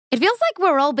It feels like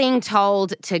we're all being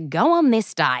told to go on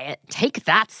this diet, take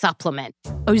that supplement.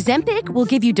 Ozempic will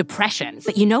give you depression,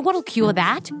 but you know what'll cure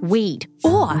that? Weed.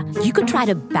 Or you could try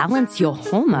to balance your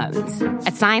hormones.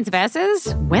 At Science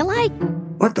Versus, we're like,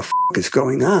 what the is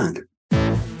going on?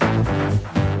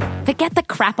 Forget the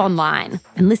crap online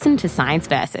and listen to Science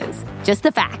Versus. Just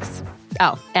the facts.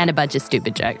 Oh, and a bunch of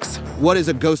stupid jokes. What is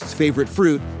a ghost's favorite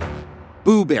fruit?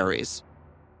 Blueberries.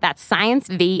 That's Science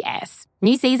VS.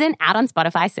 New season out on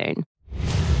Spotify soon.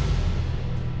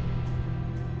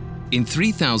 In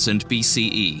 3000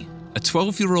 BCE, a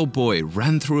 12-year-old boy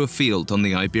ran through a field on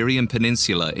the Iberian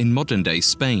Peninsula in modern-day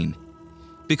Spain.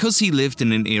 Because he lived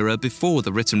in an era before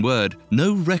the written word,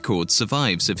 no record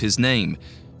survives of his name.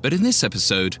 But in this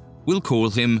episode, we'll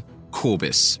call him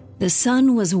Corbis. The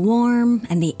sun was warm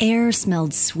and the air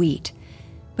smelled sweet.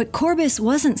 But Corbis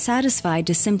wasn't satisfied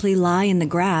to simply lie in the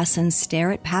grass and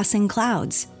stare at passing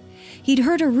clouds. He'd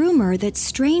heard a rumor that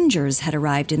strangers had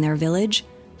arrived in their village,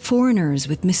 foreigners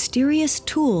with mysterious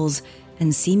tools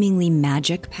and seemingly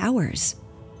magic powers.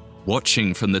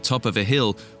 Watching from the top of a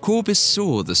hill, Corbis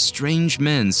saw the strange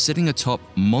men sitting atop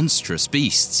monstrous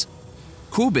beasts.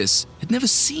 Corbis had never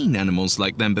seen animals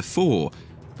like them before,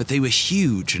 but they were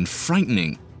huge and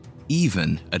frightening,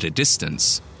 even at a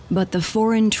distance. But the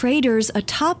foreign traders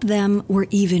atop them were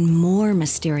even more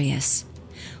mysterious.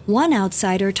 One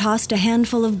outsider tossed a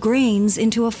handful of grains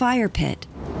into a fire pit.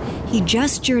 He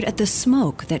gestured at the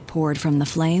smoke that poured from the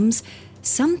flames.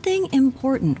 Something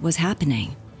important was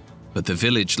happening. But the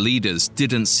village leaders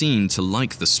didn't seem to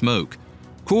like the smoke.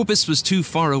 Corbis was too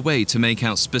far away to make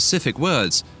out specific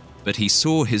words, but he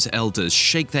saw his elders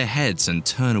shake their heads and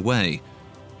turn away.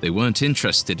 They weren't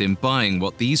interested in buying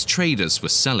what these traders were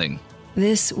selling.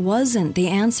 This wasn't the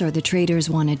answer the traders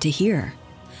wanted to hear.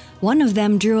 One of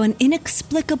them drew an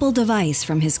inexplicable device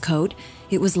from his coat.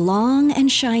 It was long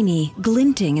and shiny,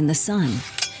 glinting in the sun.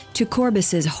 To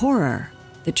Corbis's horror,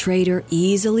 the trader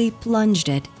easily plunged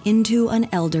it into an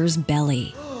elder's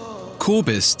belly.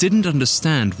 Corbis didn't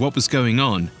understand what was going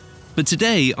on, but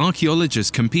today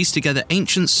archaeologists can piece together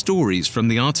ancient stories from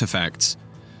the artifacts.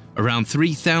 Around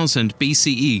 3000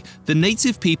 BCE, the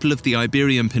native people of the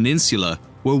Iberian Peninsula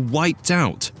were wiped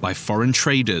out by foreign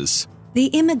traders. The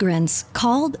immigrants,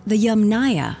 called the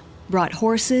Yamnaya, brought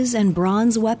horses and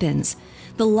bronze weapons,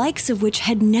 the likes of which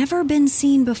had never been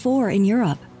seen before in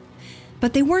Europe.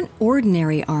 But they weren't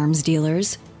ordinary arms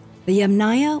dealers. The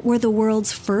Yamnaya were the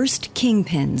world's first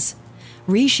kingpins,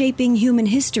 reshaping human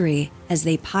history as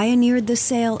they pioneered the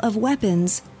sale of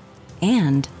weapons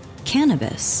and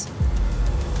cannabis.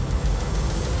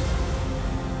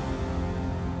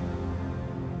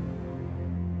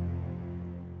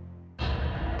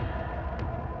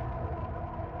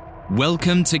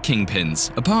 Welcome to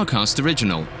Kingpins, a Parcast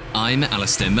original. I'm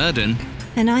Alistair Murden.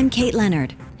 And I'm Kate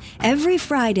Leonard. Every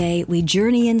Friday, we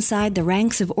journey inside the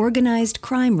ranks of organized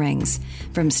crime rings,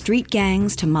 from street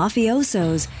gangs to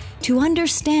mafiosos, to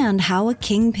understand how a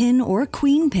kingpin or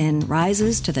queenpin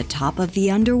rises to the top of the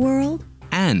underworld.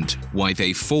 And why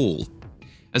they fall.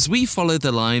 As we follow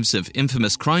the lives of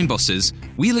infamous crime bosses,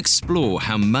 we'll explore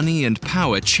how money and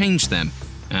power changed them,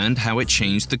 and how it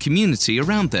changed the community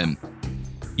around them.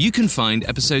 You can find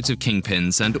episodes of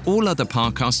Kingpins and all other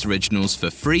Parcast originals for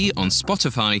free on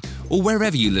Spotify or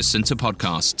wherever you listen to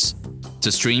podcasts.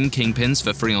 To stream Kingpins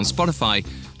for free on Spotify,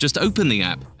 just open the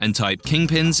app and type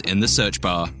Kingpins in the search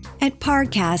bar. At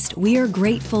Parcast, we are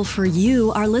grateful for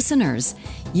you, our listeners.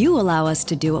 You allow us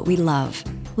to do what we love.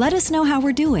 Let us know how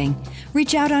we're doing.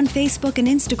 Reach out on Facebook and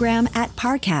Instagram at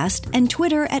Parcast and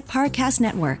Twitter at Parcast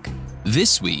Network.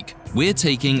 This week, we're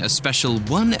taking a special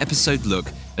one-episode look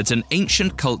at an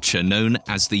ancient culture known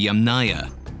as the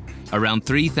Yamnaya. Around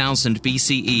 3000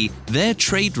 BCE, their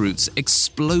trade routes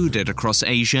exploded across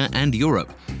Asia and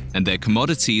Europe, and their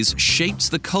commodities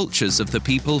shaped the cultures of the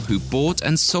people who bought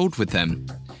and sold with them.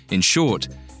 In short,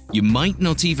 you might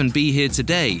not even be here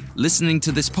today listening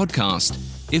to this podcast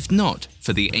if not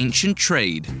for the ancient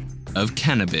trade of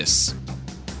cannabis.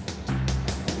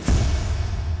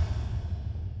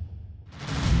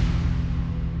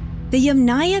 The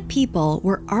Yamnaya people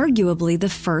were arguably the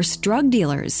first drug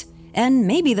dealers, and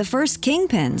maybe the first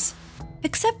kingpins.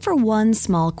 Except for one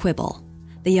small quibble.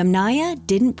 The Yamnaya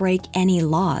didn't break any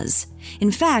laws. In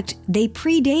fact, they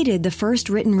predated the first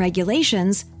written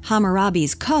regulations,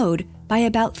 Hammurabi's Code, by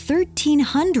about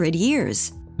 1,300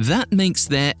 years. That makes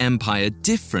their empire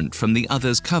different from the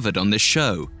others covered on this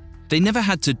show. They never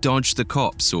had to dodge the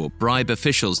cops or bribe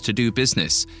officials to do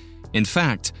business. In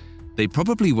fact, they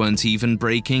probably weren't even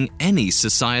breaking any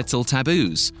societal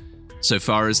taboos. So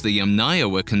far as the Yamnaya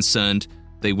were concerned,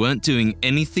 they weren't doing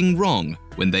anything wrong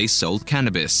when they sold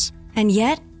cannabis. And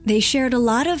yet, they shared a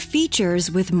lot of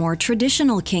features with more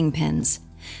traditional kingpins.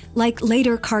 Like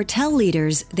later cartel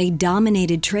leaders, they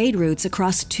dominated trade routes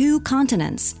across 2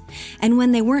 continents. And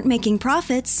when they weren't making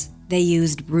profits, they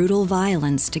used brutal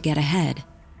violence to get ahead.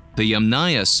 The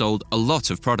Yamnaya sold a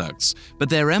lot of products, but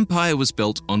their empire was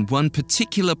built on one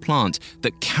particular plant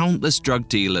that countless drug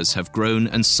dealers have grown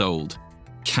and sold: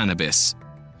 cannabis.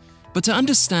 But to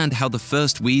understand how the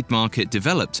first weed market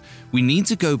developed, we need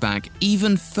to go back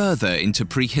even further into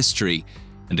prehistory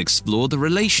and explore the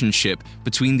relationship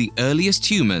between the earliest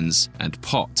humans and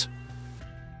pot.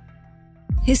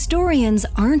 Historians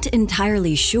aren't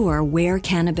entirely sure where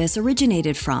cannabis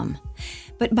originated from,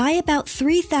 but by about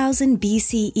 3000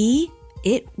 BCE,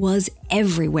 it was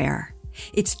everywhere.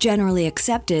 It's generally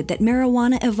accepted that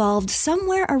marijuana evolved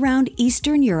somewhere around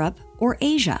Eastern Europe or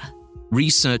Asia.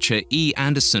 Researcher E.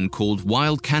 Anderson called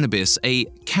wild cannabis a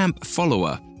camp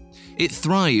follower. It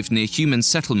thrived near human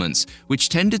settlements, which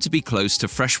tended to be close to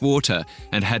fresh water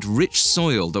and had rich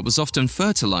soil that was often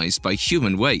fertilized by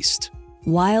human waste.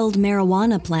 Wild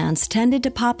marijuana plants tended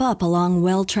to pop up along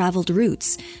well-traveled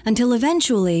routes until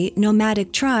eventually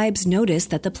nomadic tribes noticed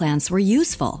that the plants were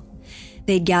useful.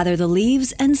 They'd gather the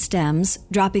leaves and stems,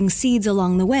 dropping seeds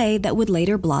along the way that would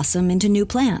later blossom into new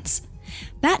plants.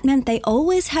 That meant they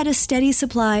always had a steady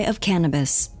supply of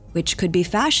cannabis, which could be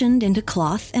fashioned into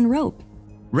cloth and rope.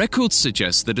 Records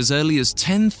suggest that as early as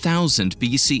 10,000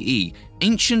 BCE,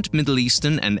 ancient Middle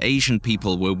Eastern and Asian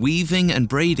people were weaving and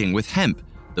braiding with hemp,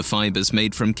 the fibers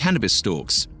made from cannabis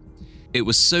stalks. It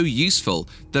was so useful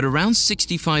that around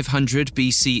 6500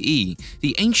 BCE,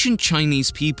 the ancient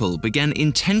Chinese people began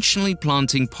intentionally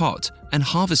planting pot and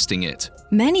harvesting it.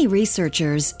 Many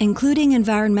researchers, including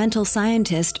environmental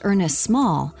scientist Ernest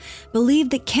Small, believe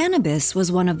that cannabis was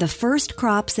one of the first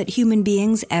crops that human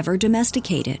beings ever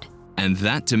domesticated. And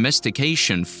that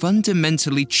domestication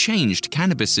fundamentally changed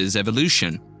cannabis's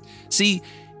evolution. See,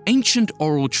 ancient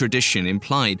oral tradition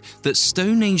implied that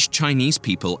Stone Age Chinese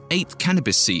people ate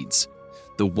cannabis seeds.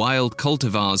 The wild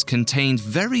cultivars contained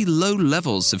very low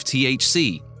levels of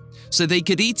THC, so they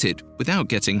could eat it without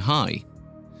getting high.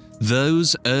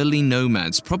 Those early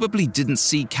nomads probably didn't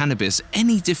see cannabis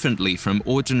any differently from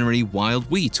ordinary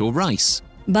wild wheat or rice.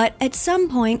 But at some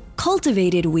point,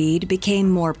 cultivated weed became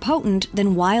more potent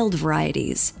than wild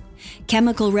varieties.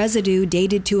 Chemical residue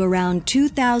dated to around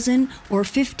 2000 or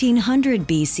 1500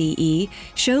 BCE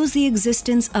shows the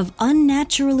existence of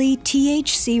unnaturally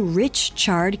THC-rich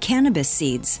charred cannabis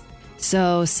seeds.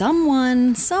 So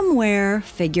someone, somewhere,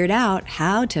 figured out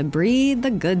how to breed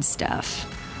the good stuff.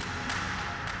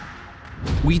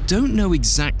 We don't know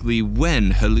exactly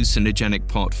when hallucinogenic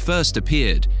pot first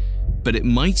appeared, but it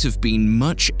might have been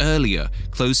much earlier,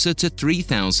 closer to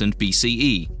 3000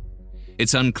 BCE.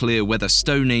 It's unclear whether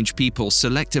Stone Age people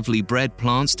selectively bred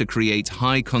plants to create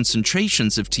high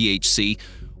concentrations of THC,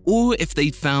 or if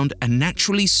they'd found a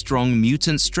naturally strong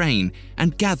mutant strain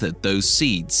and gathered those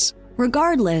seeds.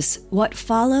 Regardless, what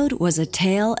followed was a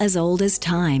tale as old as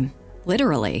time.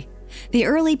 Literally. The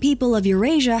early people of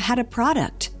Eurasia had a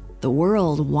product. The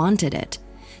world wanted it.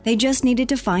 They just needed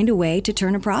to find a way to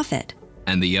turn a profit.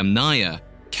 And the Yamnaya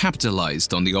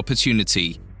capitalized on the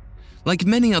opportunity. Like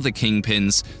many other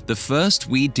kingpins, the first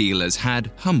weed dealers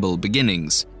had humble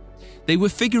beginnings. They were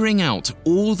figuring out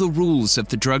all the rules of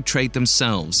the drug trade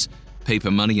themselves.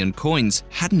 Paper money and coins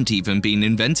hadn't even been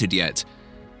invented yet.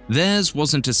 Theirs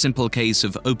wasn't a simple case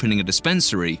of opening a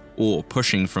dispensary or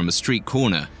pushing from a street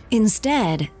corner.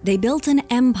 Instead, they built an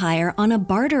empire on a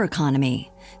barter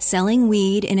economy, selling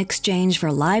weed in exchange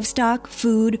for livestock,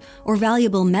 food, or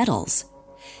valuable metals.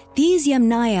 These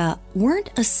Yamnaya weren't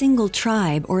a single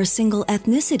tribe or a single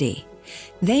ethnicity.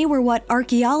 They were what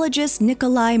archaeologist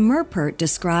Nikolai Merpert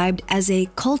described as a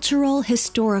cultural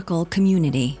historical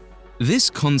community. This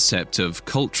concept of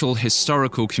cultural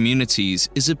historical communities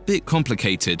is a bit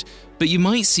complicated, but you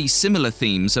might see similar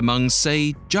themes among,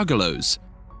 say, juggalos.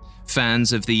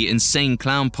 Fans of the Insane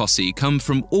Clown Posse come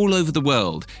from all over the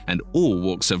world and all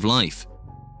walks of life.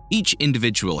 Each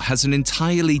individual has an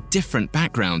entirely different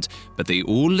background, but they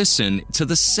all listen to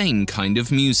the same kind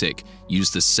of music, use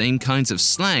the same kinds of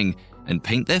slang, and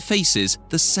paint their faces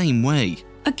the same way.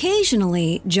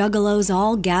 Occasionally, juggalos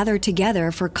all gather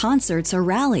together for concerts or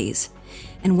rallies.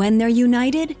 And when they're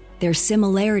united, their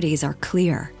similarities are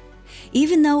clear.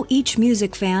 Even though each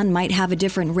music fan might have a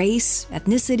different race,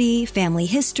 ethnicity, family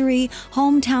history,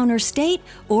 hometown or state,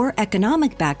 or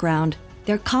economic background,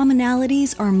 their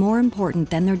commonalities are more important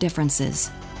than their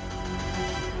differences.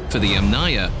 For the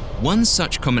Yamnaya, one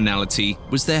such commonality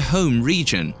was their home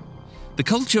region. The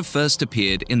culture first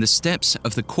appeared in the steppes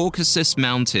of the Caucasus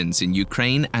Mountains in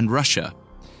Ukraine and Russia.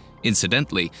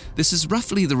 Incidentally, this is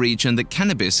roughly the region that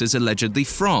cannabis is allegedly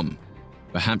from.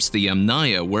 Perhaps the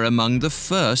Yamnaya were among the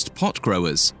first pot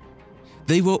growers.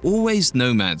 They were always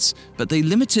nomads, but they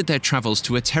limited their travels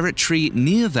to a territory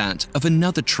near that of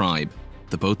another tribe,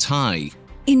 the Botai.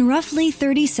 In roughly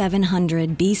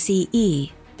 3700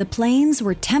 BCE, the plains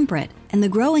were temperate and the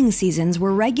growing seasons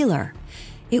were regular.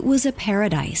 It was a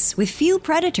paradise with few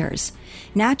predators.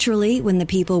 Naturally, when the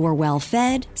people were well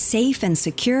fed, safe, and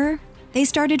secure, they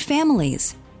started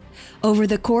families. Over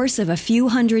the course of a few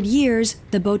hundred years,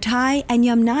 the Botai and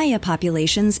Yamnaya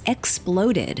populations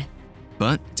exploded.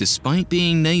 But despite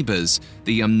being neighbors,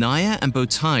 the Yamnaya and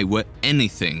Botai were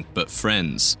anything but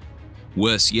friends.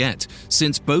 Worse yet,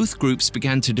 since both groups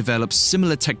began to develop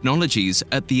similar technologies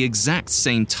at the exact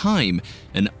same time,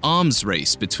 an arms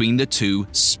race between the two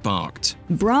sparked.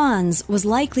 Bronze was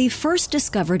likely first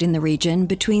discovered in the region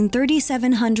between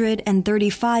 3700 and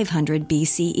 3500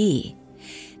 BCE.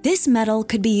 This metal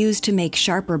could be used to make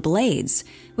sharper blades,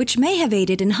 which may have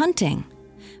aided in hunting.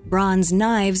 Bronze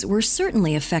knives were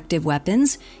certainly effective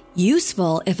weapons,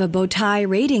 useful if a Botai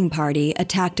raiding party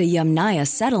attacked a Yamnaya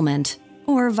settlement,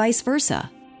 or vice versa.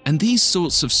 And these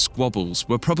sorts of squabbles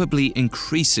were probably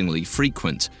increasingly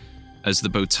frequent. As the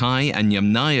Botai and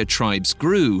Yamnaya tribes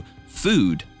grew,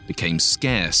 food became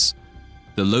scarce.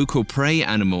 The local prey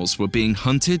animals were being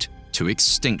hunted to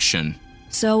extinction.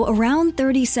 So around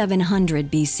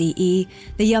 3700 BCE,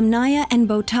 the Yamnaya and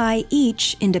Botai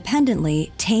each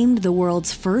independently tamed the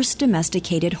world's first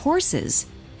domesticated horses.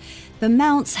 The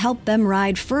mounts helped them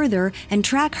ride further and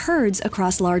track herds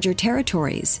across larger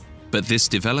territories. But this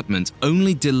development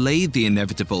only delayed the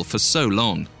inevitable for so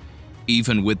long.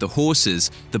 Even with the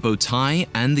horses, the Botai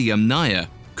and the Yamnaya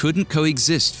couldn't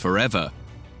coexist forever.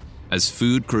 As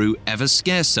food grew ever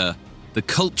scarcer, the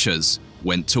cultures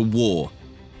went to war.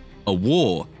 A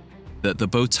war that the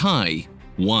Botai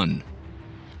won.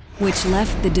 Which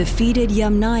left the defeated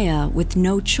Yamnaya with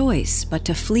no choice but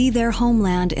to flee their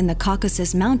homeland in the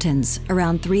Caucasus Mountains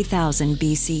around 3000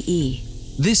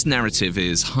 BCE. This narrative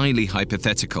is highly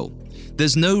hypothetical.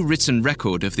 There's no written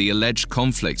record of the alleged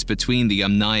conflict between the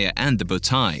Yamnaya and the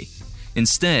Botai.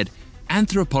 Instead,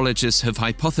 anthropologists have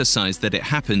hypothesized that it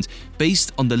happened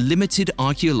based on the limited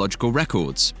archaeological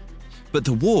records. But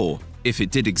the war, if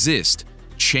it did exist,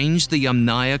 changed the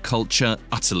Yamnaya culture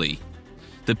utterly.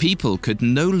 The people could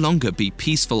no longer be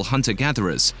peaceful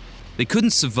hunter-gatherers. They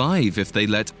couldn't survive if they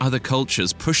let other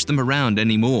cultures push them around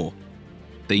anymore.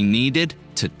 They needed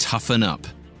to toughen up.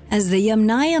 As the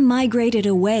Yamnaya migrated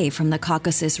away from the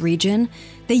Caucasus region,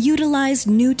 they utilized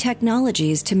new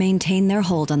technologies to maintain their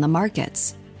hold on the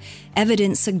markets.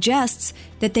 Evidence suggests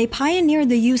that they pioneered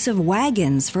the use of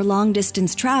wagons for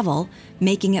long-distance travel,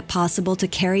 making it possible to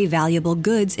carry valuable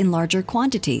goods in larger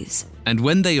quantities. And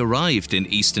when they arrived in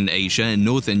Eastern Asia and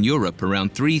Northern Europe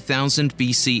around 3000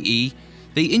 BCE,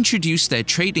 they introduced their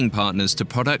trading partners to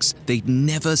products they'd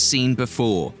never seen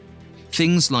before.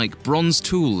 Things like bronze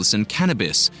tools and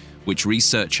cannabis, which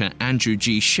researcher Andrew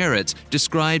G. Sherratt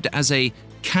described as a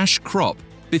cash crop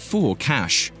before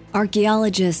cash.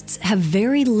 Archaeologists have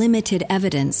very limited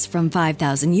evidence from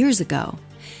 5,000 years ago,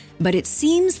 but it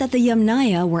seems that the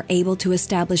Yamnaya were able to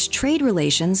establish trade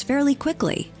relations fairly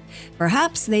quickly.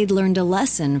 Perhaps they'd learned a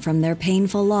lesson from their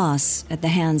painful loss at the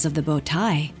hands of the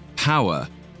Botai. Power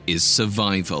is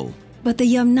survival. But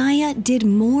the Yamnaya did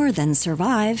more than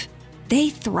survive. They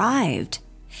thrived.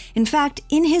 In fact,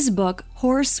 in his book,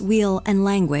 Horse, Wheel, and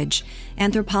Language,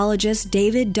 anthropologist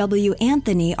David W.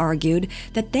 Anthony argued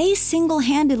that they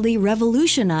single-handedly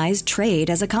revolutionized trade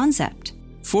as a concept.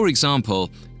 For example,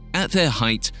 at their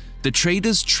height, the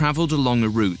traders traveled along a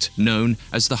route known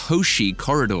as the Hoshi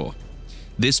Corridor.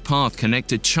 This path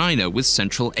connected China with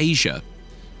Central Asia.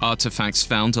 Artifacts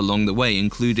found along the way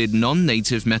included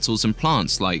non-native metals and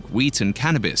plants like wheat and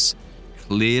cannabis,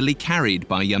 clearly carried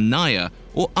by Yamnaya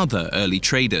or other early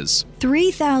traders.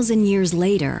 3,000 years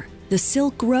later, the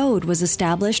Silk Road was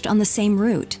established on the same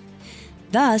route.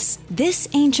 Thus, this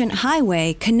ancient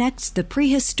highway connects the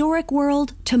prehistoric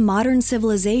world to modern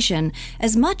civilization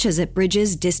as much as it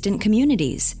bridges distant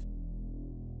communities.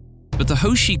 But the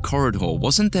Hoshi Corridor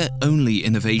wasn't their only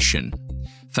innovation.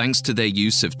 Thanks to their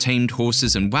use of tamed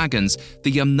horses and wagons,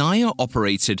 the Yamnaya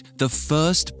operated the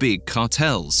first big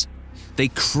cartels. They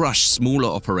crushed smaller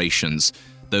operations,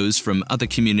 those from other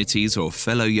communities or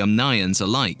fellow Yamnayans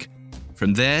alike.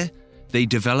 From there, they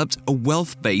developed a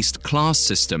wealth-based class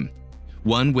system,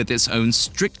 one with its own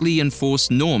strictly enforced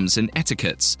norms and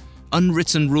etiquettes,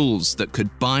 unwritten rules that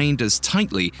could bind as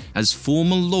tightly as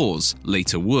formal laws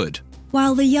later would.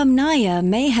 While the Yamnaya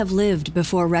may have lived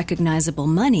before recognizable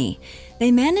money, they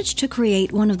managed to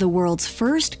create one of the world's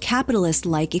first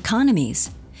capitalist-like economies.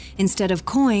 Instead of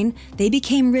coin, they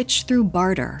became rich through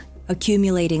barter,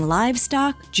 accumulating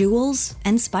livestock, jewels,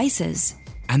 and spices.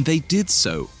 And they did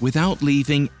so without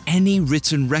leaving any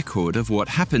written record of what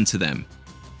happened to them.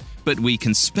 But we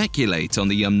can speculate on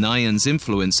the Yamnayans'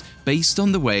 influence based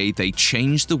on the way they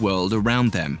changed the world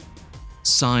around them.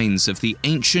 Signs of the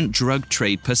ancient drug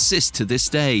trade persist to this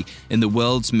day in the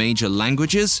world's major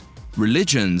languages,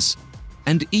 religions,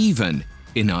 and even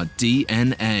in our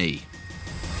DNA.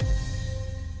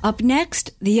 Up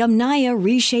next, the Yamnaya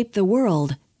reshape the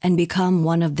world and become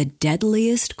one of the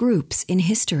deadliest groups in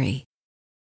history.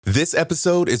 This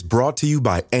episode is brought to you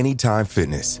by Anytime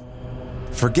Fitness.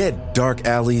 Forget dark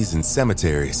alleys and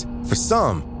cemeteries. For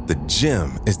some, the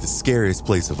gym is the scariest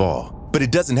place of all, but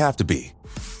it doesn't have to be.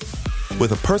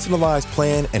 With a personalized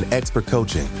plan and expert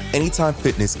coaching, Anytime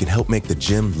Fitness can help make the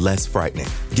gym less frightening.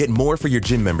 Get more for your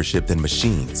gym membership than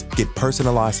machines. Get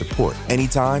personalized support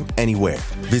anytime, anywhere.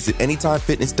 Visit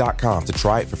AnytimeFitness.com to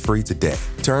try it for free today.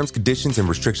 Terms, conditions, and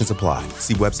restrictions apply.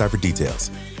 See website for details.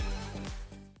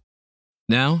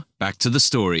 Now, back to the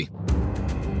story.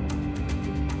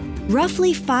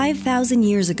 Roughly 5,000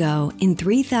 years ago, in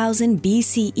 3000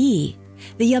 BCE,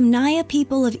 the Yamnaya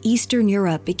people of Eastern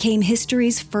Europe became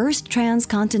history's first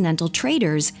transcontinental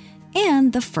traders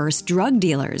and the first drug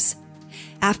dealers.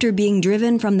 After being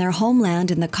driven from their homeland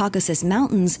in the Caucasus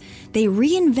Mountains, they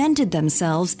reinvented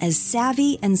themselves as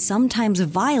savvy and sometimes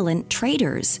violent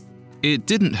traders. It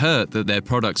didn't hurt that their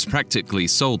products practically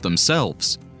sold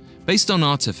themselves. Based on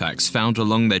artifacts found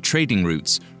along their trading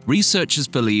routes, researchers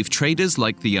believe traders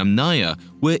like the Yamnaya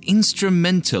were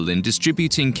instrumental in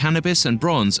distributing cannabis and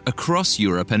bronze across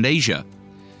Europe and Asia.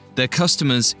 Their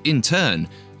customers, in turn,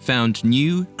 found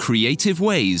new, creative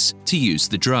ways to use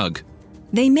the drug.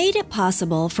 They made it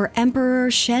possible for Emperor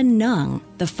Shen Nung,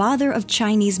 the father of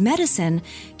Chinese medicine,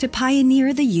 to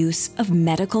pioneer the use of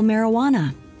medical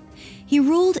marijuana. He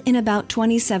ruled in about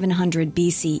 2700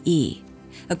 BCE.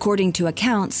 According to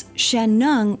accounts, Shen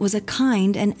Nung was a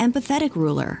kind and empathetic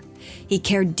ruler. He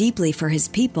cared deeply for his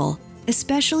people,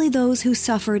 especially those who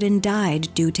suffered and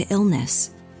died due to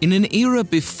illness. In an era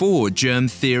before germ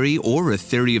theory or a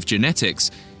theory of genetics,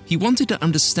 he wanted to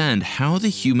understand how the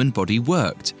human body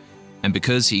worked. And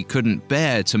because he couldn't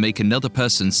bear to make another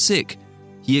person sick,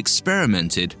 he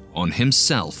experimented on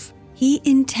himself. He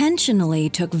intentionally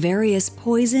took various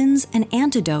poisons and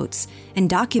antidotes and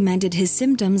documented his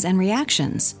symptoms and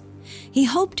reactions. He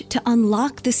hoped to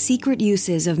unlock the secret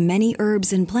uses of many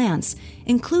herbs and plants,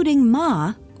 including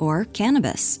ma, or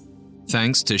cannabis.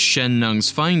 Thanks to Shen Nung's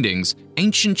findings,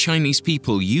 ancient Chinese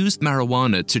people used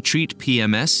marijuana to treat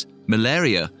PMS,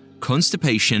 malaria,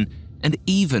 constipation, and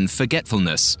even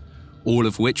forgetfulness, all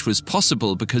of which was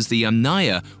possible because the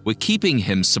Yamnaya were keeping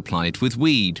him supplied with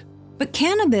weed. But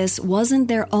cannabis wasn't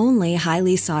their only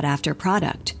highly sought-after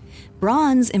product.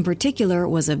 Bronze, in particular,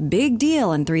 was a big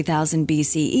deal in 3000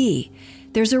 BCE.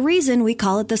 There's a reason we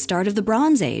call it the start of the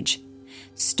Bronze Age.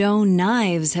 Stone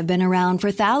knives have been around for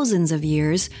thousands of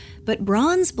years, but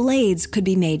bronze blades could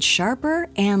be made sharper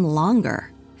and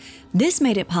longer. This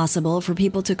made it possible for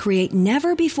people to create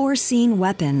never-before-seen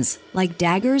weapons, like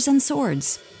daggers and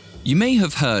swords. You may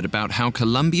have heard about how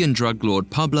Colombian drug lord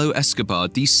Pablo Escobar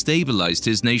destabilized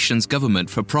his nation's government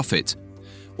for profit,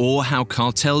 or how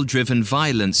cartel-driven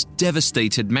violence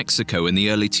devastated Mexico in the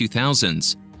early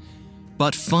 2000s.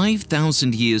 But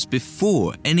 5,000 years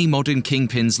before any modern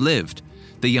kingpins lived,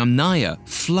 the Yamnaya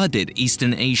flooded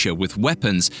Eastern Asia with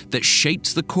weapons that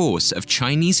shaped the course of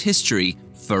Chinese history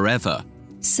forever.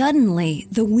 Suddenly,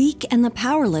 the weak and the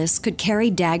powerless could carry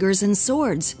daggers and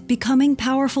swords, becoming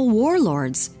powerful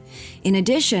warlords. In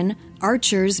addition,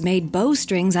 archers made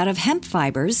bowstrings out of hemp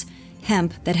fibers,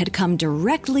 hemp that had come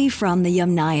directly from the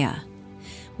Yamnaya.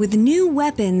 With new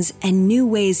weapons and new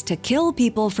ways to kill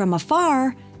people from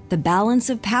afar, the balance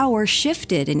of power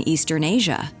shifted in Eastern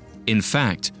Asia. In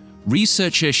fact,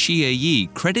 researcher Xie Yi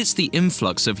credits the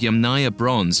influx of Yamnaya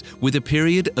bronze with a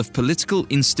period of political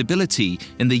instability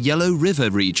in the Yellow River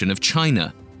region of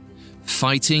China.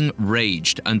 Fighting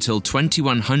raged until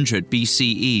 2100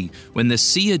 BCE, when the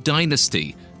Xia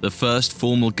dynasty, the first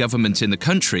formal government in the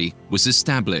country, was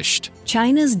established.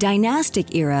 China's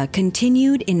dynastic era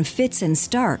continued in fits and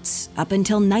starts up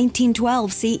until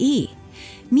 1912 CE,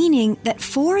 meaning that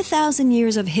 4,000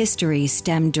 years of history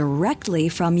stemmed directly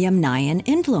from Yamnayan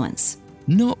influence.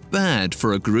 Not bad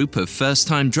for a group of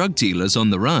first-time drug dealers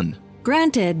on the run.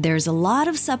 Granted, there's a lot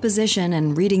of supposition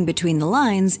and reading between the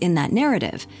lines in that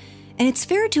narrative. And it's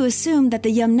fair to assume that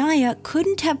the Yamnaya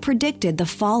couldn't have predicted the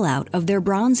fallout of their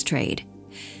bronze trade.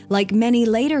 Like many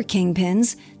later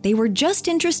kingpins, they were just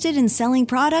interested in selling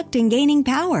product and gaining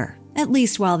power, at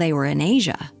least while they were in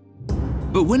Asia.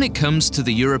 But when it comes to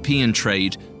the European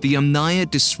trade, the Yamnaya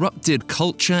disrupted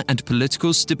culture and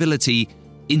political stability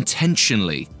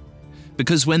intentionally.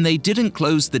 Because when they didn't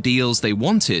close the deals they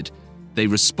wanted, they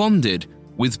responded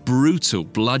with brutal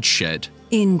bloodshed.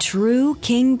 In true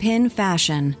kingpin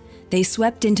fashion, they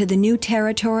swept into the new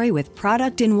territory with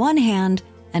product in one hand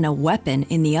and a weapon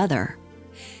in the other.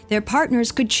 Their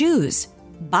partners could choose,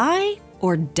 buy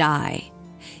or die.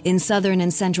 In southern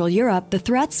and central Europe, the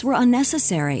threats were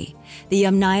unnecessary. The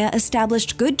Yamnaya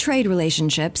established good trade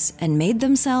relationships and made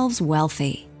themselves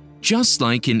wealthy. Just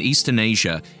like in Eastern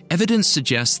Asia, evidence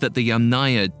suggests that the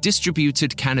Yamnaya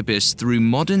distributed cannabis through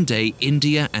modern-day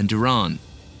India and Iran.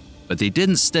 But they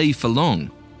didn't stay for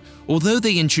long. Although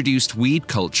they introduced weed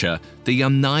culture, the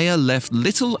Yamnaya left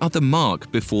little other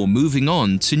mark before moving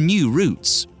on to new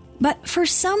routes. But for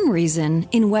some reason,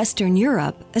 in Western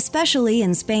Europe, especially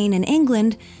in Spain and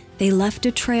England, they left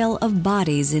a trail of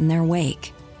bodies in their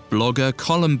wake. Blogger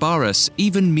Columbaris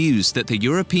even mused that the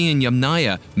European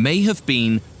Yamnaya may have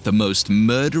been the most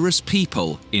murderous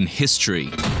people in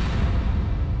history.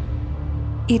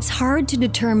 It's hard to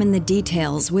determine the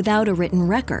details without a written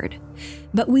record,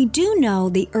 but we do know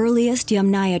the earliest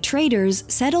Yamnaya traders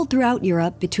settled throughout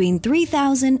Europe between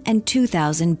 3000 and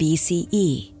 2000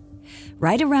 BCE.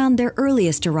 Right around their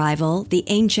earliest arrival, the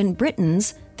ancient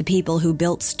Britons, the people who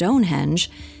built Stonehenge,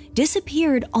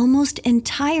 disappeared almost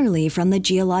entirely from the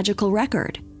geological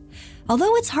record.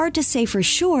 Although it's hard to say for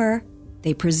sure,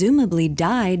 they presumably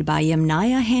died by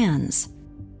Yamnaya hands.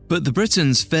 But the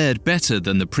Britons fared better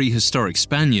than the prehistoric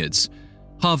Spaniards.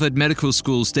 Harvard Medical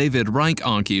School's David Reich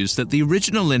argues that the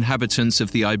original inhabitants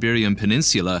of the Iberian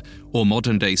Peninsula, or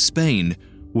modern-day Spain,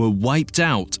 were wiped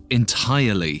out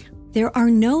entirely. There are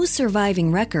no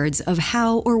surviving records of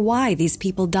how or why these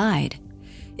people died.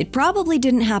 It probably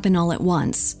didn't happen all at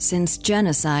once, since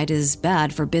genocide is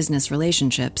bad for business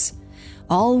relationships.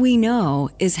 All we know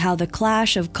is how the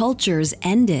clash of cultures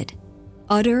ended.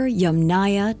 Utter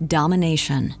Yamnaya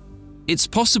domination. It's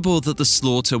possible that the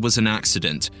slaughter was an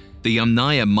accident. The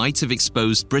Yamnaya might have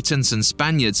exposed Britons and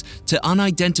Spaniards to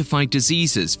unidentified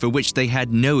diseases for which they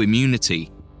had no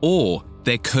immunity. Or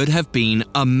there could have been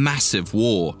a massive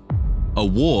war. A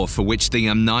war for which the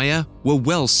Yamnaya were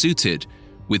well suited.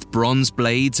 With bronze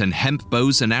blades and hemp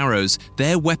bows and arrows,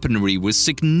 their weaponry was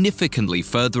significantly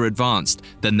further advanced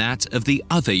than that of the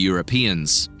other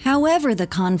Europeans. However the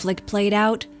conflict played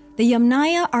out, the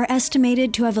Yamnaya are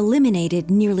estimated to have eliminated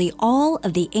nearly all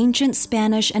of the ancient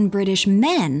Spanish and British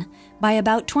men by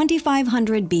about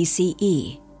 2500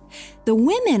 BCE. The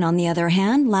women, on the other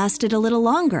hand, lasted a little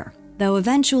longer, though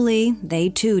eventually they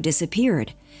too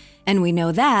disappeared. And we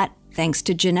know that thanks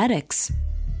to genetics.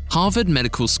 Harvard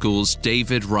Medical School's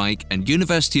David Reich and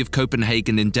University of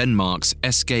Copenhagen in Denmark's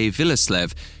Eske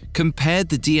Villeslev compared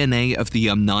the DNA of the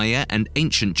Yamnaya and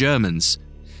ancient Germans.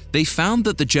 They found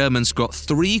that the Germans got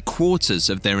 3/4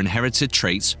 of their inherited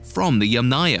traits from the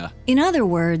Yamnaya. In other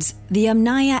words, the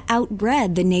Yamnaya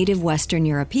outbred the native Western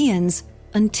Europeans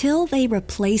until they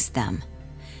replaced them.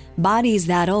 Bodies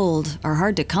that old are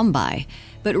hard to come by,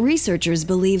 but researchers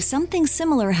believe something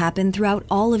similar happened throughout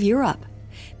all of Europe.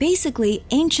 Basically,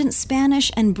 ancient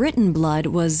Spanish and Briton blood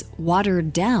was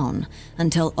watered down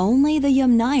until only the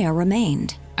Yamnaya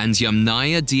remained. And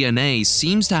Yamnaya DNA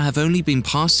seems to have only been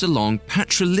passed along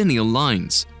patrilineal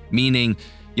lines, meaning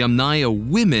Yamnaya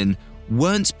women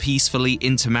weren't peacefully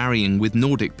intermarrying with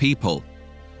Nordic people.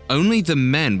 Only the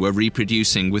men were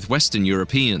reproducing with Western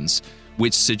Europeans,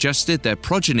 which suggested their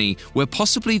progeny were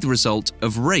possibly the result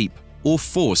of rape or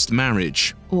forced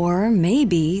marriage. Or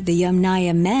maybe the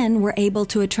Yamnaya men were able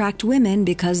to attract women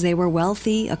because they were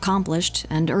wealthy, accomplished,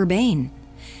 and urbane.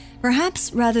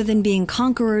 Perhaps rather than being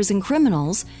conquerors and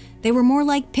criminals, they were more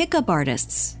like pickup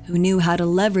artists who knew how to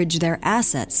leverage their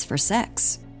assets for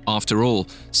sex. After all,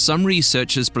 some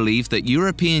researchers believe that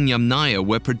European Yamnaya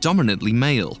were predominantly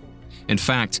male. In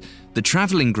fact, the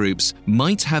traveling groups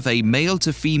might have a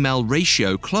male-to-female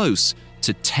ratio close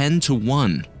to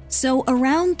 10-1. So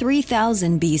around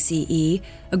 3000 BCE,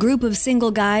 a group of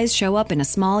single guys show up in a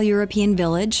small European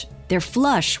village. They're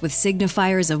flush with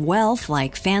signifiers of wealth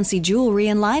like fancy jewelry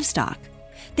and livestock.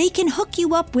 They can hook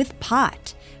you up with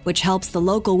pot, which helps the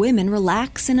local women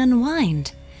relax and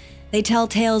unwind. They tell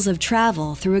tales of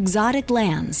travel through exotic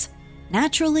lands.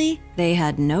 Naturally, they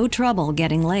had no trouble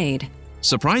getting laid.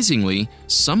 Surprisingly,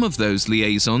 some of those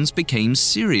liaisons became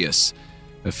serious.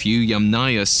 A few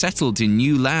Yamnaya settled in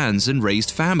new lands and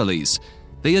raised families.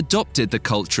 They adopted the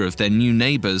culture of their new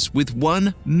neighbors with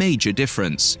one major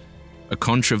difference. A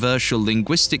controversial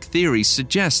linguistic theory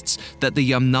suggests that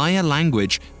the Yamnaya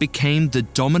language became the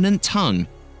dominant tongue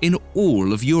in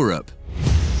all of Europe.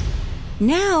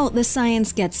 Now the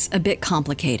science gets a bit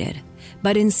complicated,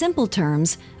 but in simple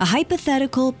terms, a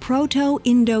hypothetical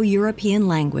Proto-Indo-European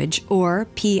language, or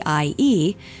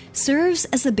PIE, serves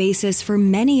as the basis for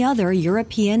many other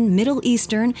European, Middle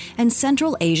Eastern, and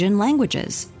Central Asian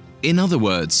languages. In other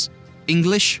words,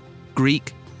 English,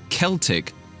 Greek,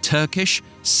 Celtic, Turkish,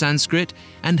 Sanskrit,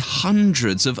 and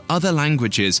hundreds of other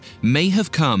languages may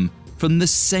have come from the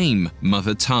same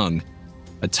mother tongue.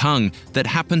 A tongue that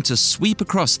happened to sweep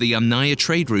across the Yamnaya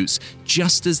trade routes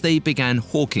just as they began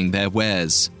hawking their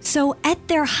wares. So at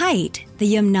their height,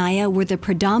 the Yamnaya were the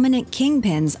predominant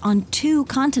kingpins on 2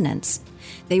 continents.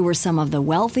 They were some of the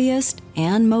wealthiest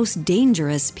and most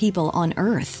dangerous people on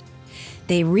Earth.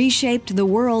 They reshaped the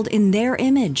world in their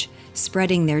image,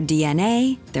 spreading their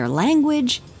DNA, their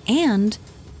language, and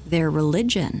their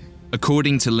religion.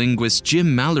 According to linguist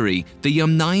Jim Mallory, the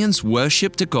Yamnayans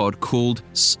worshipped a god called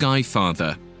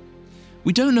Skyfather.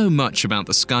 We don't know much about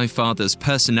the Skyfather's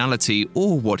personality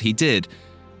or what he did.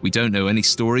 We don't know any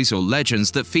stories or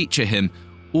legends that feature him.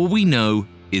 All we know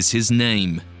is his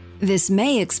name. This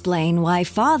may explain why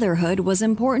fatherhood was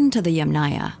important to the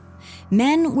Yamnaya.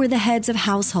 Men were the heads of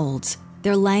households.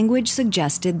 Their language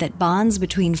suggested that bonds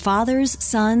between fathers,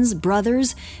 sons,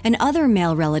 brothers, and other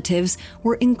male relatives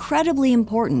were incredibly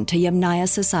important to Yamnaya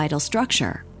societal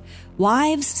structure.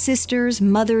 Wives, sisters,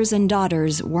 mothers, and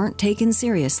daughters weren't taken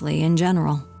seriously in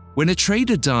general. When a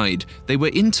trader died, they were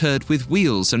interred with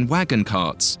wheels and wagon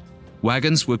carts.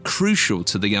 Wagons were crucial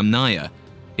to the Yamnaya.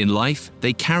 In life,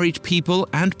 they carried people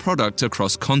and product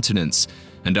across continents,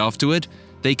 and afterward,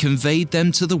 they conveyed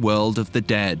them to the world of the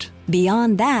dead.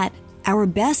 Beyond that, our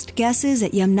best guesses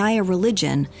at Yamnaya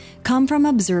religion come from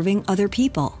observing other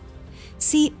people.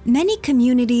 See, many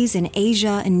communities in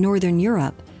Asia and Northern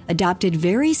Europe adopted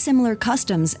very similar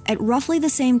customs at roughly the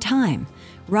same time,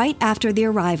 right after the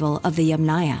arrival of the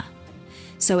Yamnaya.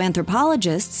 So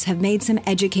anthropologists have made some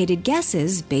educated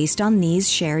guesses based on these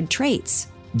shared traits.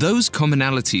 Those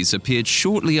commonalities appeared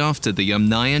shortly after the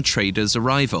Yamnayan traders'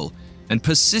 arrival and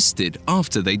persisted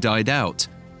after they died out.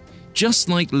 Just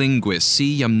like linguists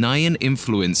see Yamnayan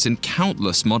influence in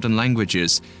countless modern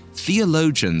languages,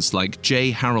 theologians like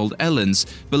J. Harold Ellens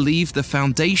believe the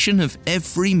foundation of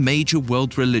every major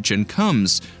world religion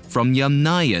comes from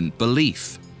Yamnayan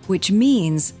belief. Which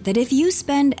means that if you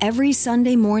spend every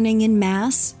Sunday morning in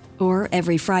Mass, or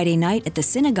every Friday night at the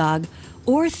synagogue,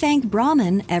 or thank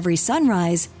Brahman every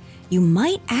sunrise, you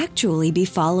might actually be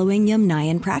following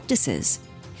Yamnayan practices.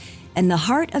 And the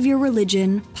heart of your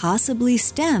religion possibly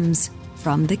stems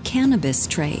from the cannabis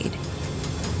trade.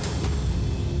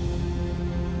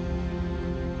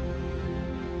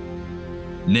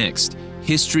 Next,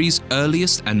 history's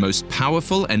earliest and most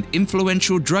powerful and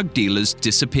influential drug dealers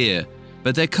disappear,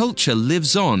 but their culture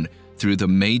lives on through the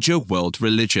major world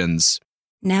religions.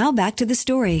 Now back to the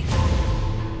story.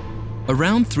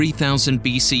 Around 3000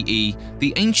 BCE,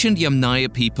 the ancient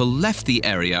Yamnaya people left the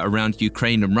area around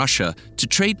Ukraine and Russia to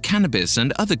trade cannabis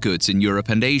and other goods in Europe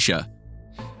and Asia.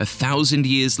 1,000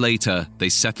 years later, they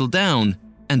settled down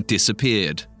and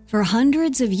disappeared. For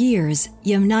hundreds of years,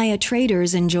 Yamnaya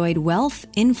traders enjoyed wealth,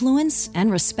 influence,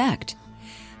 and respect.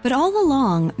 But all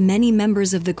along, many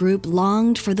members of the group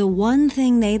longed for the one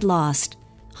thing they'd lost: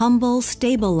 humble,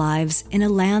 stable lives in a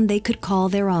land they could call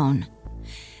their own.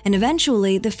 And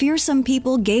eventually, the fearsome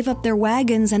people gave up their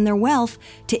wagons and their wealth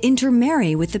to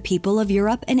intermarry with the people of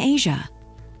Europe and Asia.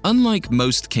 Unlike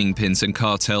most kingpins and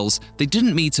cartels, they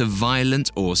didn't meet a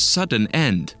violent or sudden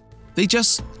end. They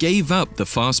just gave up the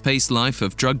fast-paced life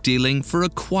of drug dealing for a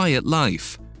quiet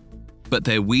life. But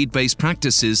their weed-based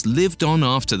practices lived on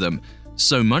after them,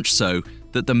 so much so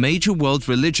that the major world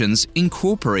religions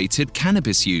incorporated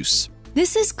cannabis use.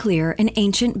 This is clear in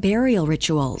ancient burial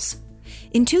rituals.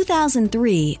 In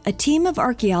 2003, a team of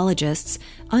archaeologists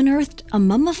unearthed a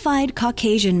mummified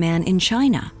Caucasian man in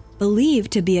China,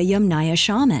 believed to be a Yamnaya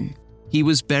shaman. He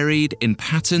was buried in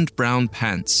patterned brown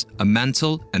pants, a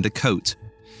mantle, and a coat.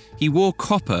 He wore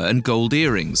copper and gold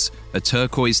earrings, a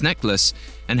turquoise necklace,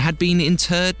 and had been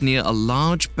interred near a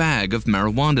large bag of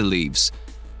marijuana leaves.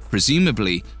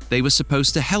 Presumably, they were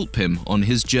supposed to help him on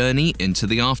his journey into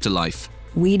the afterlife.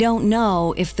 We don't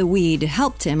know if the weed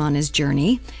helped him on his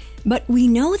journey, but we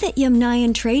know that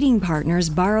Yamnayan trading partners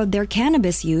borrowed their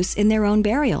cannabis use in their own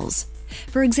burials.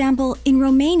 For example, in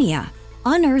Romania,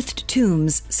 unearthed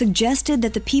tombs suggested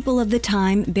that the people of the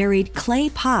time buried clay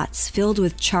pots filled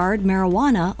with charred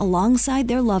marijuana alongside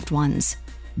their loved ones.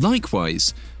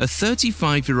 Likewise, a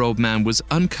 35-year-old man was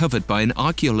uncovered by an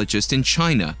archaeologist in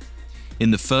China. In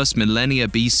the first millennia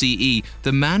BCE,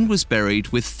 the man was buried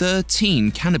with 13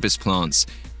 cannabis plants,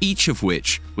 each of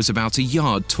which was about a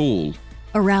yard tall.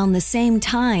 Around the same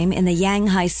time, in the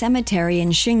Yanghai Cemetery in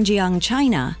Xinjiang,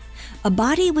 China, a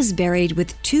body was buried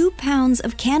with 2 pounds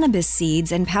of cannabis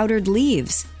seeds and powdered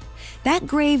leaves. That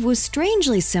grave was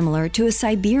strangely similar to a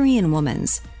Siberian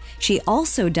woman's. She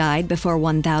also died before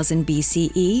 1000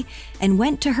 BCE and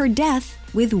went to her death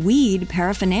with weed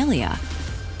paraphernalia.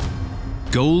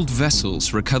 Gold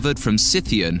vessels recovered from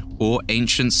Scythian or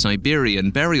ancient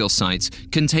Siberian burial sites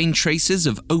contain traces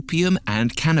of opium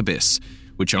and cannabis,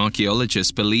 which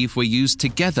archaeologists believe were used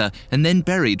together and then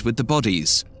buried with the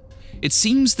bodies. It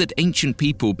seems that ancient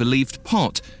people believed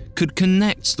pot could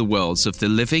connect the worlds of the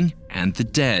living and the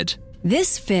dead.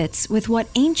 This fits with what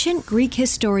ancient Greek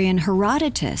historian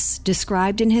Herodotus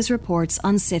described in his reports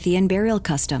on Scythian burial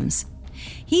customs.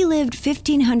 He lived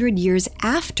 1,500 years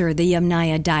after the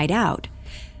Yamnaya died out,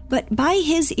 but by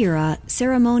his era,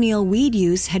 ceremonial weed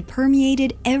use had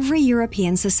permeated every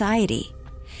European society.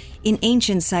 In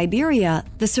ancient Siberia,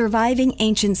 the surviving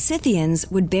ancient Scythians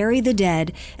would bury the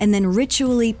dead and then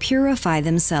ritually purify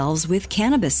themselves with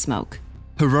cannabis smoke.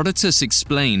 Herodotus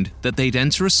explained that they'd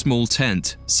enter a small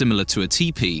tent, similar to a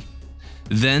teepee.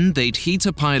 Then they'd heat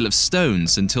a pile of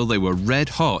stones until they were red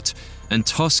hot and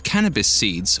toss cannabis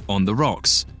seeds on the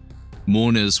rocks.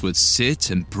 Mourners would sit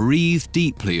and breathe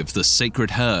deeply of the sacred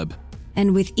herb.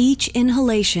 And with each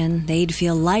inhalation, they'd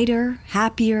feel lighter,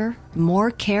 happier,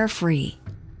 more carefree.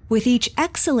 With each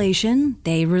exhalation,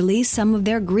 they release some of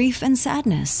their grief and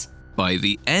sadness. By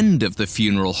the end of the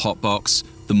funeral hotbox,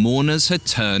 the mourners had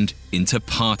turned into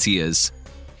partiers.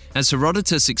 As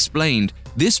Herodotus explained,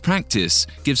 this practice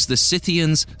gives the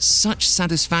Scythians such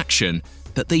satisfaction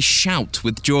that they shout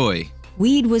with joy.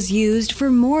 Weed was used for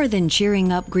more than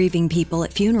cheering up grieving people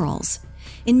at funerals.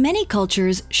 In many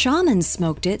cultures, shamans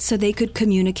smoked it so they could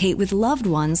communicate with loved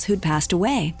ones who'd passed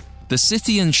away. The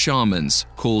Scythian shamans,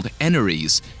 called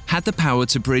Enaries, had the power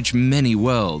to bridge many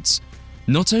worlds.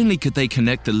 Not only could they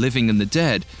connect the living and the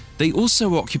dead, they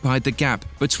also occupied the gap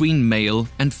between male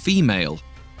and female.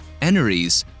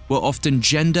 Enaries were often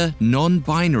gender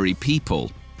non-binary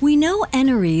people. We know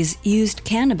Enaries used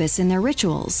cannabis in their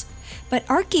rituals, but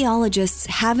archaeologists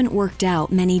haven't worked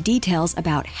out many details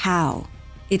about how.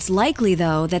 It's likely,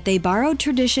 though, that they borrowed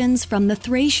traditions from the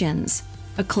Thracians,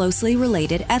 a closely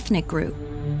related ethnic group.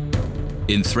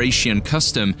 In Thracian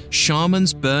custom,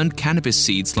 shamans burned cannabis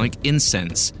seeds like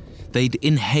incense. They'd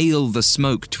inhale the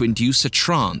smoke to induce a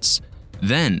trance.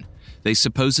 Then, they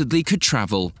supposedly could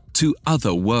travel to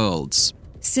other worlds.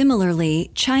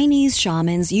 Similarly, Chinese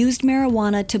shamans used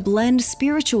marijuana to blend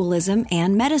spiritualism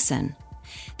and medicine.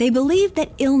 They believed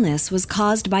that illness was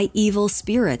caused by evil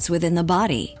spirits within the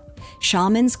body.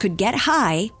 Shamans could get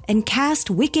high and cast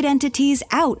wicked entities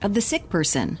out of the sick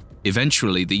person.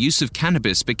 Eventually, the use of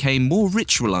cannabis became more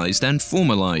ritualized and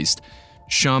formalized.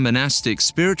 Shamanistic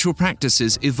spiritual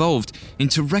practices evolved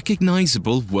into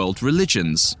recognizable world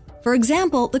religions. For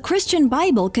example, the Christian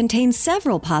Bible contains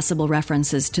several possible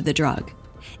references to the drug.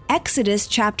 Exodus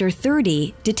chapter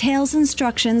 30 details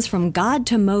instructions from God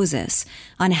to Moses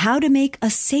on how to make a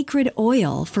sacred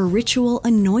oil for ritual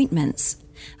anointments.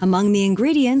 Among the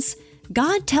ingredients,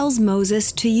 God tells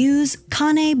Moses to use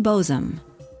kane bosum.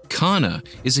 Kana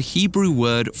is a Hebrew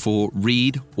word for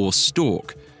reed or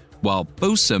stalk, while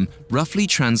bosum roughly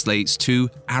translates to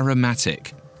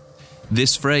aromatic.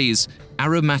 This phrase,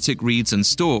 aromatic reeds and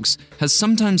stalks, has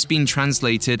sometimes been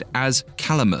translated as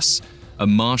calamus, a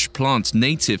marsh plant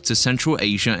native to Central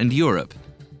Asia and Europe.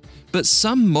 But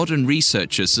some modern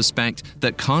researchers suspect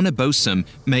that kana bosum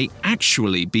may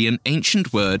actually be an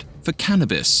ancient word for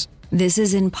cannabis. This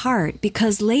is in part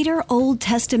because later Old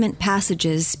Testament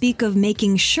passages speak of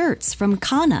making shirts from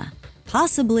kana,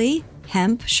 possibly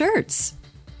hemp shirts.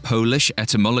 Polish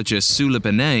etymologist Sula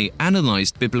Benet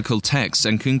analyzed biblical texts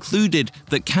and concluded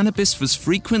that cannabis was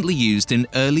frequently used in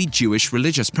early Jewish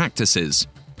religious practices.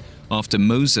 After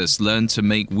Moses learned to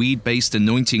make weed-based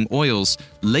anointing oils,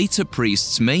 later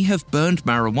priests may have burned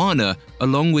marijuana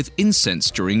along with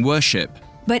incense during worship.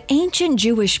 But ancient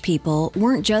Jewish people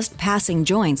weren't just passing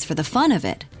joints for the fun of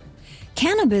it.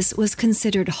 Cannabis was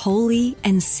considered holy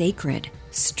and sacred,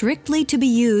 strictly to be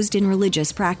used in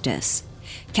religious practice.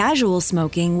 Casual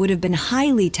smoking would have been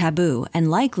highly taboo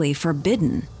and likely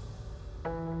forbidden.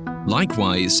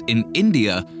 Likewise, in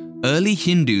India, early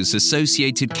Hindus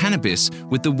associated cannabis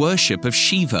with the worship of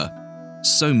Shiva.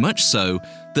 So much so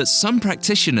that some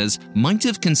practitioners might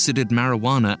have considered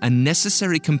marijuana a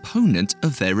necessary component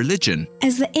of their religion.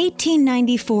 As the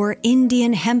 1894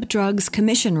 Indian Hemp Drugs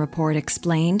Commission report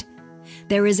explained,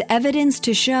 there is evidence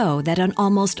to show that on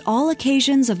almost all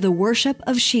occasions of the worship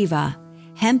of Shiva,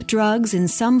 hemp drugs in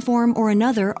some form or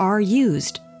another are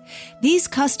used. These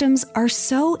customs are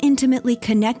so intimately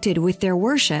connected with their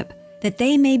worship that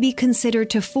they may be considered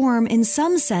to form, in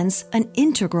some sense, an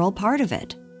integral part of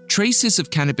it. Traces of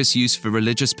cannabis use for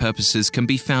religious purposes can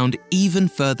be found even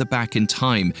further back in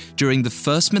time, during the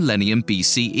first millennium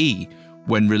BCE,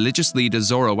 when religious leader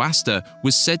Zoroaster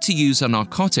was said to use a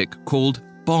narcotic called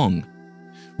bong.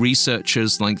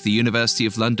 Researchers like the University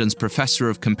of London's Professor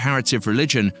of Comparative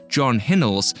Religion, John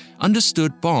Hinnells,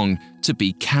 understood bong to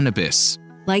be cannabis.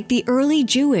 Like the early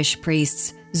Jewish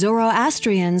priests,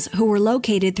 Zoroastrians who were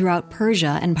located throughout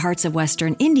Persia and parts of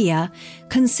Western India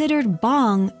considered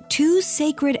bong too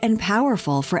sacred and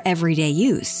powerful for everyday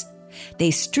use. They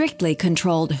strictly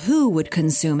controlled who would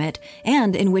consume it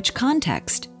and in which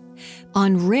context.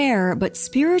 On rare but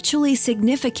spiritually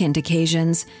significant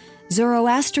occasions,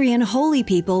 Zoroastrian holy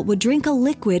people would drink a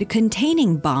liquid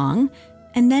containing bong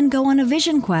and then go on a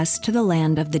vision quest to the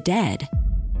land of the dead.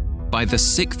 By the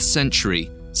 6th century,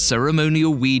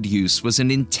 ceremonial weed use was an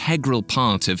integral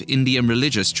part of Indian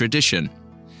religious tradition.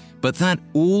 But that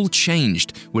all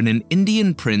changed when an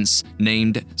Indian prince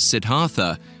named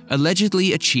Siddhartha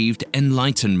allegedly achieved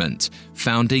enlightenment,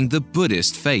 founding the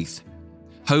Buddhist faith.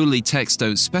 Holy texts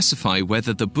don't specify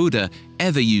whether the Buddha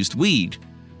ever used weed,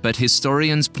 but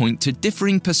historians point to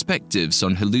differing perspectives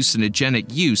on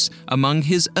hallucinogenic use among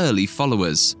his early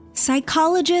followers.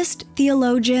 Psychologist,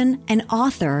 theologian, and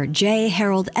author J.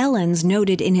 Harold Ellens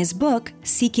noted in his book,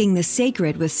 Seeking the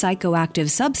Sacred with Psychoactive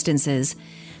Substances,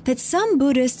 that some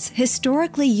Buddhists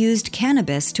historically used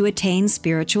cannabis to attain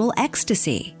spiritual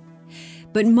ecstasy.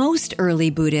 But most early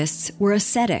Buddhists were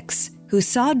ascetics who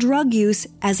saw drug use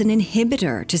as an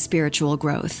inhibitor to spiritual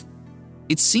growth.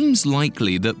 It seems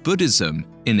likely that Buddhism,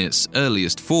 in its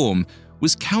earliest form,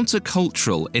 was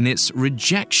countercultural in its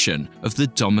rejection of the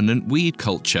dominant weed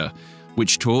culture,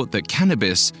 which taught that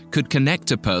cannabis could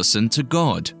connect a person to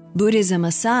God. Buddhism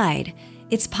aside,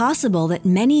 it's possible that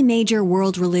many major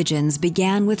world religions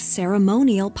began with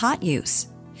ceremonial pot use.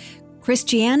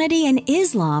 Christianity and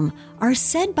Islam are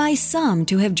said by some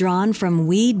to have drawn from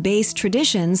weed-based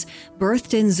traditions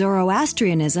birthed in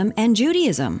Zoroastrianism and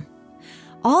Judaism.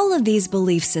 All of these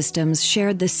belief systems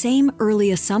shared the same early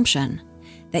assumption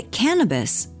that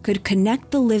cannabis could connect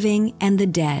the living and the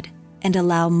dead and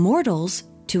allow mortals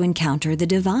to encounter the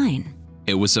divine.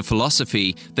 It was a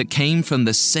philosophy that came from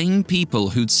the same people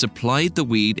who'd supplied the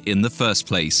weed in the first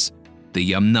place,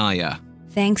 the Yamnaya.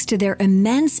 Thanks to their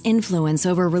immense influence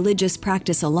over religious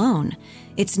practice alone,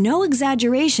 it's no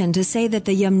exaggeration to say that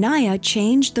the Yamnaya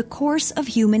changed the course of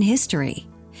human history.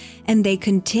 And they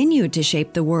continued to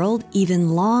shape the world even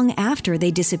long after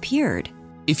they disappeared.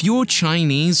 If you're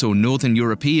Chinese or Northern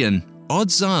European,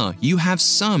 odds are you have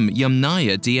some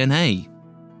Yamnaya DNA.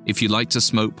 If you like to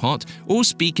smoke pot or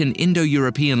speak an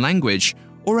Indo-European language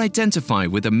or identify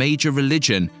with a major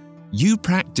religion, you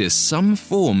practice some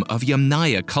form of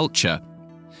Yamnaya culture.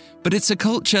 But it's a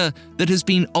culture that has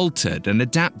been altered and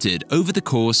adapted over the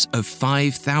course of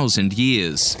 5,000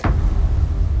 years.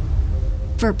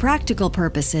 For practical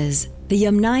purposes, the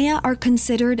Yamnaya are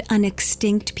considered an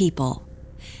extinct people.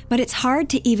 But it's hard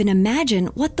to even imagine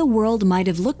what the world might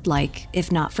have looked like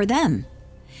if not for them.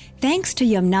 Thanks to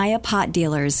Yamnaya pot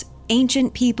dealers,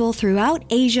 ancient people throughout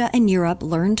Asia and Europe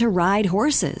learned to ride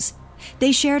horses.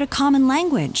 They shared a common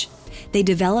language. They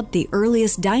developed the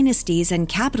earliest dynasties and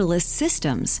capitalist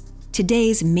systems.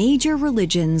 Today's major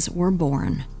religions were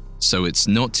born. So it's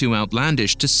not too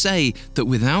outlandish to say that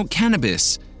without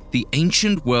cannabis, the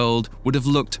ancient world would have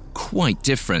looked quite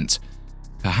different.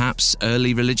 Perhaps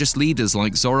early religious leaders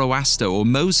like Zoroaster or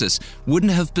Moses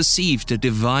wouldn't have perceived a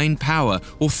divine power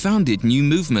or founded new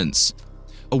movements.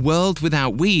 A world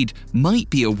without weed might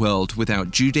be a world without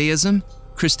Judaism,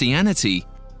 Christianity,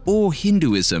 or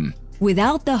Hinduism.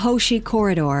 Without the Hoshi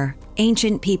corridor,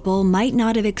 ancient people might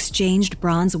not have exchanged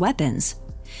bronze weapons.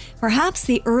 Perhaps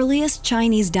the earliest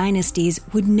Chinese dynasties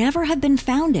would never have been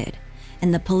founded,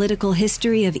 and the political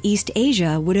history of East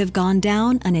Asia would have gone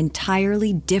down an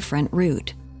entirely different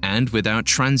route. And without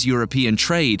trans-European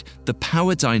trade, the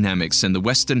power dynamics in the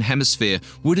Western Hemisphere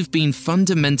would have been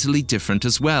fundamentally different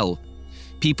as well.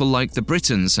 People like the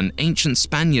Britons and ancient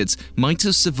Spaniards might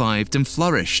have survived and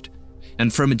flourished.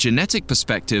 And from a genetic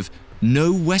perspective,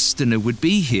 no Westerner would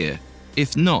be here,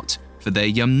 if not for their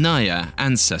Yamnaya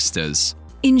ancestors.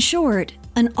 In short,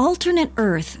 an alternate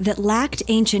Earth that lacked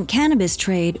ancient cannabis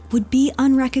trade would be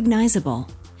unrecognizable.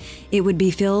 It would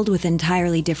be filled with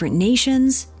entirely different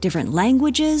nations, different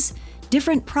languages,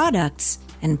 different products,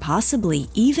 and possibly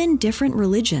even different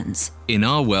religions. In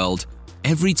our world,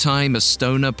 every time a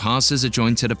stoner passes a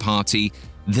joint at a party,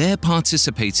 they're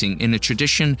participating in a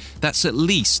tradition that's at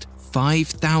least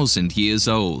 5,000 years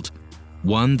old.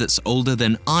 One that's older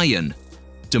than iron,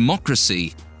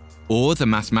 democracy, or the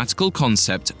mathematical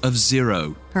concept of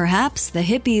zero. Perhaps the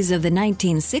hippies of the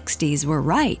 1960s were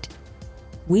right.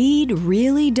 Weed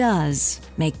really does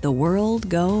make the world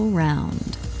go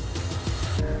round.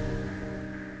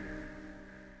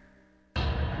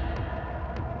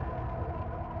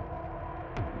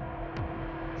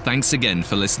 Thanks again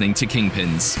for listening to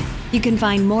Kingpins. You can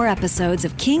find more episodes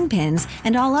of Kingpins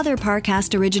and all other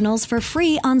Parcast originals for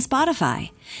free on Spotify.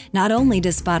 Not only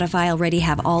does Spotify already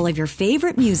have all of your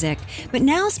favorite music, but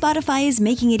now Spotify is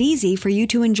making it easy for you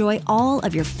to enjoy all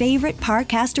of your favorite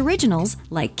Parcast originals,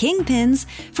 like Kingpins,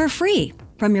 for free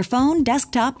from your phone,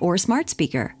 desktop, or smart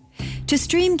speaker. To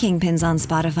stream Kingpins on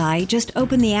Spotify, just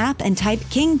open the app and type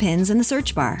Kingpins in the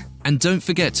search bar. And don't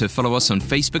forget to follow us on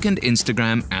Facebook and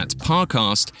Instagram at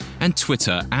Parcast and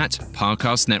Twitter at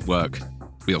Parcast Network.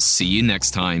 We'll see you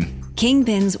next time.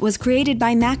 Kingpins was created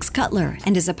by Max Cutler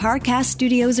and is a Parcast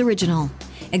Studios original.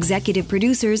 Executive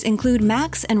producers include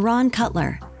Max and Ron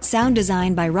Cutler. Sound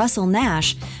design by Russell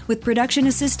Nash, with production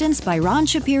assistance by Ron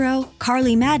Shapiro,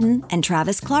 Carly Madden, and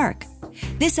Travis Clark.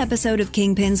 This episode of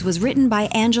Kingpins was written by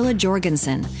Angela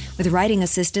Jorgensen, with writing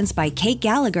assistance by Kate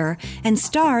Gallagher, and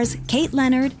stars Kate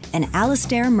Leonard and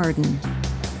Alastair Murden.